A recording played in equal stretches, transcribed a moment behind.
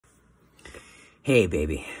Hey,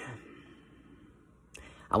 baby.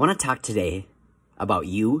 I want to talk today about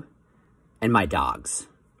you and my dogs,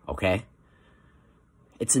 okay?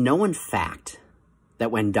 It's a known fact that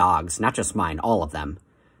when dogs, not just mine, all of them,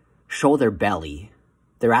 show their belly,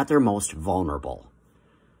 they're at their most vulnerable.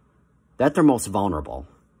 They're at their most vulnerable.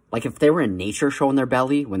 Like if they were in nature showing their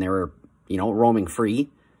belly when they were, roaming free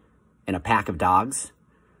in a pack of dogs,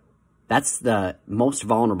 that's the most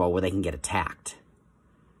vulnerable where they can get attacked.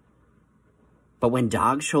 But when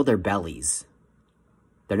dogs show their bellies,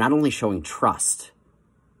 they're not only showing trust,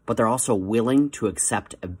 but they're also willing to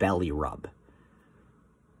accept a belly rub.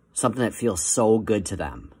 Something that feels so good to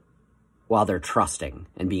them while they're trusting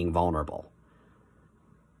and being vulnerable.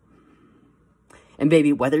 And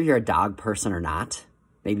baby, whether you're a dog person or not,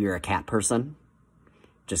 maybe you're a cat person,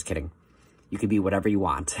 just kidding. You can be whatever you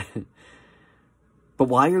want. But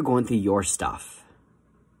while you're going through your stuff,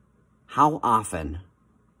 how often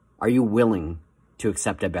are you willing to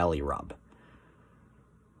accept a belly rub?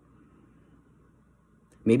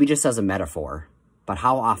 Maybe just as a metaphor, but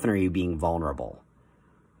how often are you being vulnerable?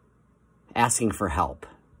 Asking for help,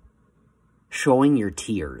 showing your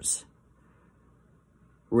tears,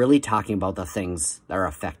 really talking about the things that are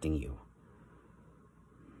affecting you.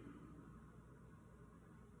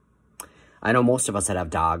 I know most of us that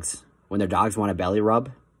have dogs, when their dogs want a belly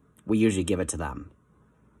rub, we usually give it to them.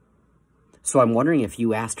 So I'm wondering if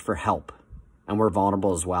you asked for help and were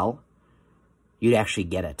vulnerable as well, you'd actually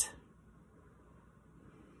get it.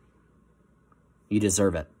 You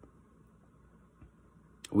deserve it.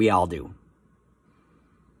 We all do.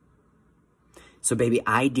 So baby,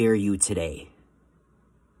 I dare you today,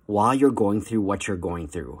 while you're going through what you're going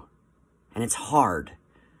through, and it's hard,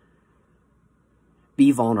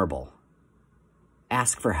 be vulnerable.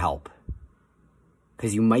 Ask for help,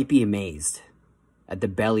 because you might be amazed at the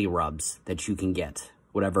belly rubs that you can get,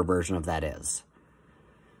 whatever version of that is.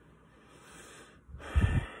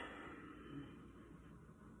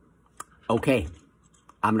 Okay,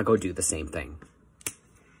 I'm going to go do the same thing.